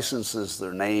person who licenses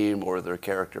their name or their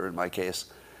character, in my case,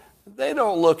 they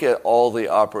don't look at all the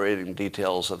operating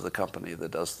details of the company that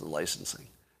does the licensing.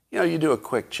 You do a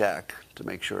quick check to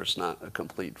make sure it's not a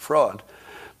complete fraud.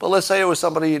 But let's say it was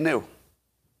somebody you knew.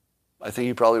 I think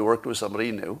he probably worked with somebody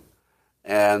he knew.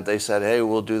 And they said, hey,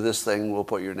 we'll do this thing. We'll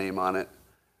put your name on it.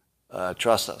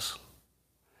 Trust us.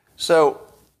 So,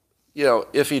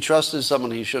 if he trusted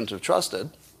someone he shouldn't have trusted,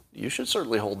 you should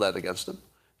certainly hold that against him.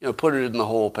 Put it in the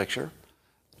whole picture.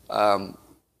 But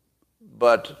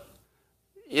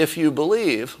if you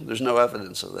believe, there's no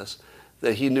evidence of this,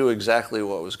 that he knew exactly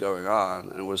what was going on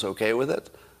and was okay with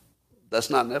it, that's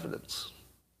not an evidence.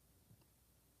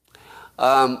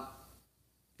 And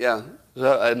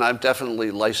I've definitely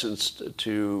licensed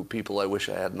to people I wish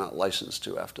I had not licensed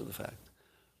to after the fact.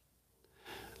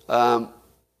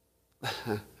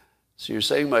 So you're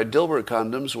saying my Dilbert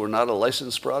condoms were not a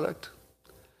licensed product?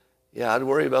 Yeah, I'd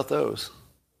worry about those.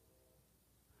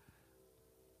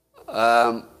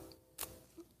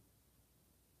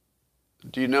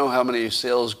 Do you know how many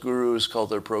sales gurus call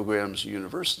their programs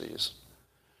universities?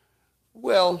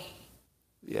 Well,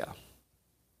 yeah.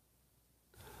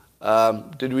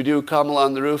 Did we do Kamala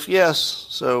on the Roof? Yes.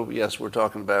 So, yes, we're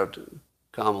talking about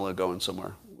Kamala going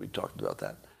somewhere. We talked about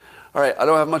that. All right, I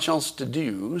don't have much else to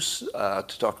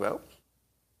talk about.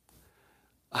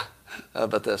 How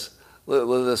about this?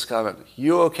 Look at this comment.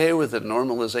 You okay with the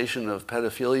normalization of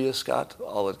pedophilia, Scott?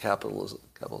 All in capitals.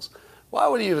 Why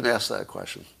would you even ask that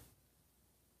question?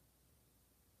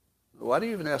 Why do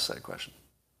you even ask that question?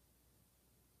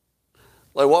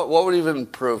 Like, what would even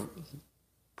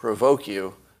provoke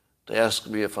you to ask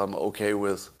me if I'm okay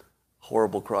with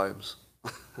horrible crimes?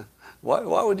 Why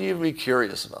would you even be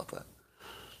curious about that?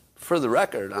 For the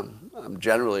record, I'm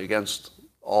generally against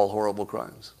all horrible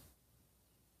crimes.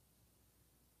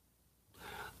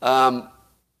 I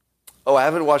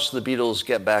haven't watched the Beatles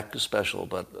Get Back special,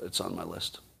 but it's on my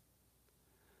list.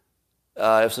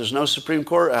 If there's no Supreme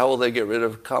Court, how will they get rid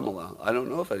of Kamala? I don't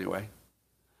know of any way.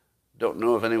 Don't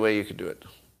know of any way you could do it.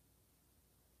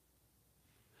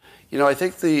 I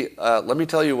think let me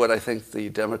tell you what I think the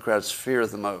Democrats fear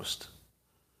the most.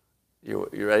 You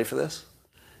ready for this?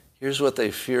 Here's what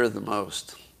they fear the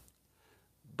most.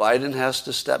 Biden has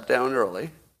to step down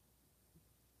early.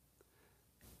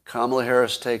 Kamala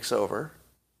Harris takes over.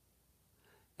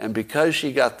 And because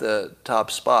she got the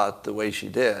top spot the way she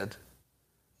did,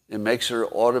 it makes her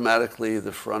automatically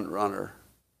the front runner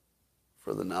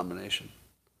for the nomination.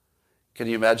 Can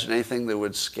you imagine anything that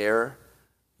would scare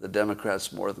the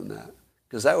Democrats more than that?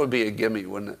 Because that would be a gimme,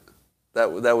 wouldn't it?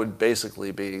 That would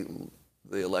basically be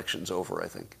the election's over, I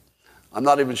think. I'm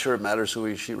not even sure it matters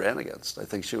who she ran against. I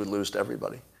think she would lose to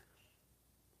everybody.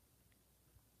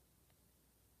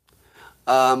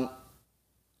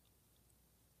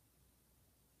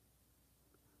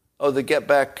 The Get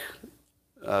Back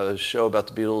show about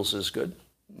the Beatles is good.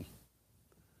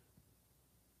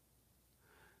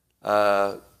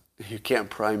 You can't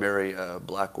primary a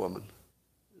black woman.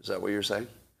 Is that what you're saying?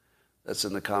 that's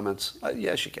in the comments?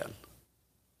 Yes, you can.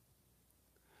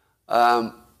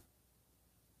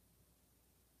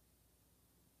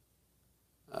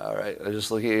 All right, I'm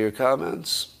just looking at your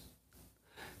comments.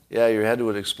 Yeah, your head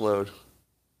would explode.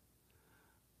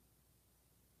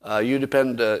 You'd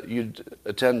attend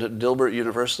Dilbert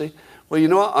University. Well, you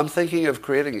know what? I'm thinking of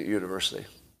creating a university.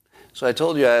 So I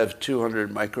told you I have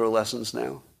 200 micro lessons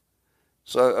now.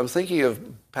 So I'm thinking of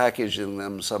packaging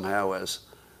them somehow as,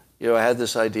 I had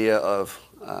this idea of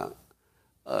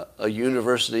a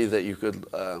university that you could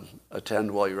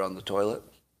attend while you're on the toilet.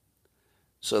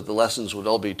 So the lessons would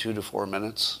all be 2 to 4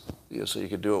 minutes, so you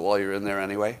could do it while you're in there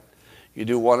anyway. You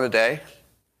do one a day,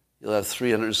 you'll have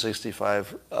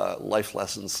 365 life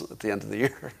lessons at the end of the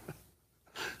year,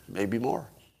 maybe more.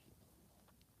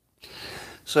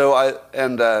 So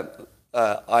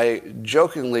I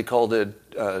jokingly called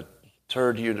it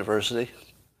Turd University,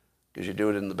 because you do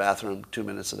it in the bathroom 2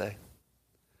 minutes a day.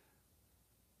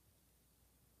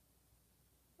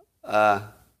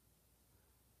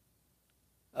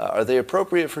 Are they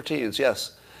appropriate for teens?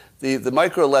 Yes. The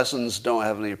micro lessons don't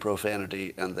have any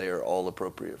profanity, and they are all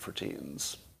appropriate for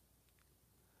teens.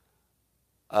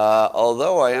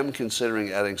 Although I am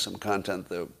considering adding some content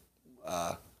that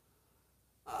I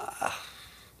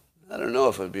don't know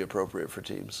if it would be appropriate for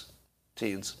teens.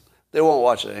 They won't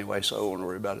watch it anyway, so I won't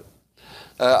worry about it.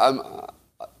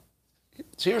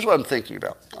 So here's what I'm thinking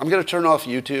about. I'm going to turn off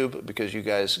YouTube because you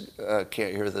guys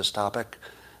can't hear this topic.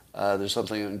 There's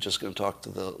something I'm just going to talk to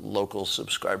the local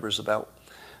subscribers about.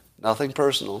 Nothing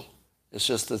personal. It's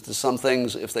just that there's some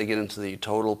things, if they get into the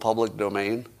total public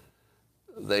domain,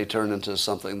 they turn into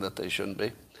something that they shouldn't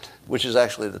be, which is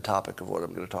actually the topic of what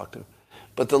I'm going to talk to.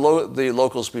 But the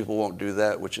locals people won't do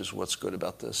that, which is what's good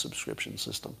about the subscription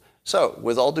system. So,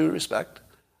 with all due respect,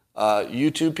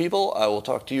 YouTube people, I will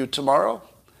talk to you tomorrow.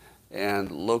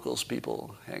 And locals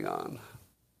people, hang on.